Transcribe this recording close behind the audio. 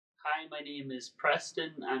Hi, my name is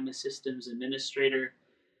Preston. I'm a systems administrator.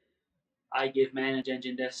 I give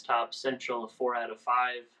ManageEngine Desktop Central a 4 out of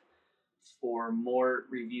 5. For more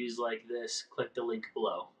reviews like this, click the link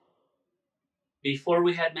below. Before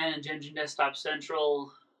we had ManageEngine Desktop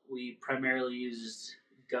Central, we primarily used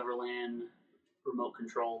Goverlan remote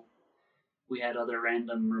control. We had other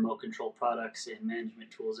random remote control products and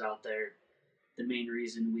management tools out there. The main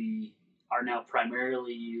reason we are now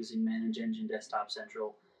primarily using ManageEngine Desktop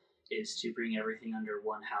Central is to bring everything under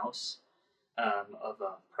one house of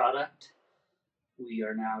a product. We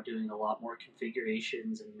are now doing a lot more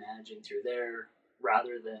configurations and managing through there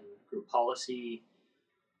rather than group policy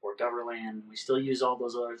or Goverlan. We still use all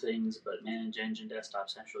those other things, but ManageEngine Desktop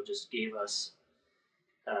Central just gave us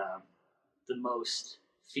the most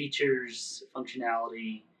features,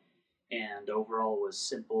 functionality, and overall was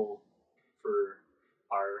simple for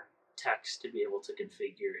our techs to be able to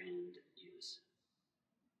configure and use.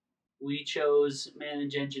 We chose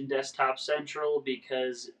ManageEngine Desktop Central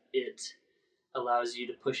because it allows you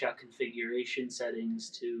to push out configuration settings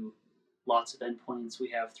to lots of endpoints. We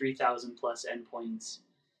have 3,000 plus endpoints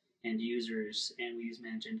and users, and we use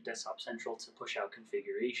ManageEngine Desktop Central to push out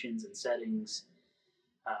configurations and settings.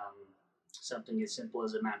 Something as simple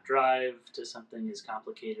as a map drive to something as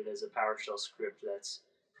complicated as a PowerShell script that's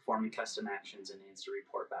performing custom actions and needs to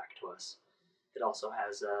report back to us. It also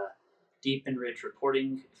has a deep and rich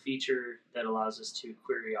reporting feature that allows us to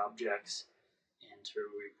query objects and to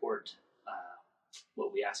report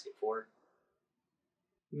what we ask it for.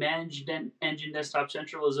 ManageEngine Desktop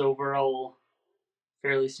Central is overall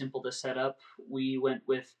fairly simple to set up. We went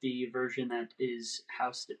with the version that is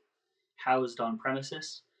housed on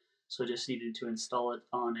premises, so just needed to install it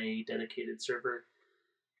on a dedicated server,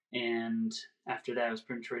 and after that it was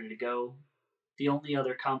pretty much ready to go. The only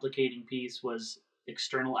other complicating piece was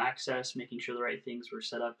external access, making sure the right things were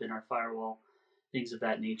set up in our firewall, things of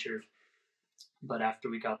that nature. But after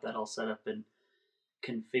we got that all set up and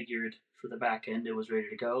configured for the back end, it was ready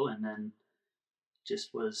to go, and then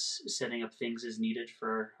just was setting up things as needed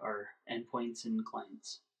for our endpoints and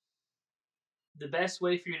clients. The best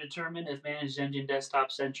way for you to determine if ManageEngine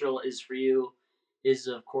Desktop Central is for you is,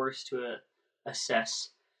 of course, to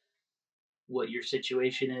assess what your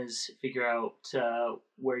situation is, figure out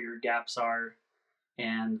where your gaps are,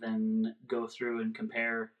 and then go through and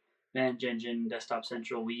compare. ManageEngine Desktop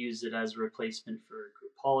Central, we use it as a replacement for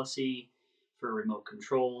group policy, for remote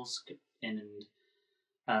controls, and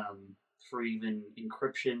for even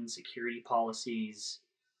encryption, security policies.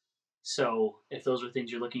 So if those are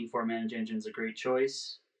things you're looking for, ManageEngine is a great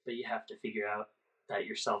choice, but you have to figure out that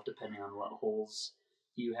yourself depending on what holes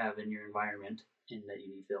you have in your environment and that you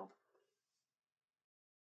need filled.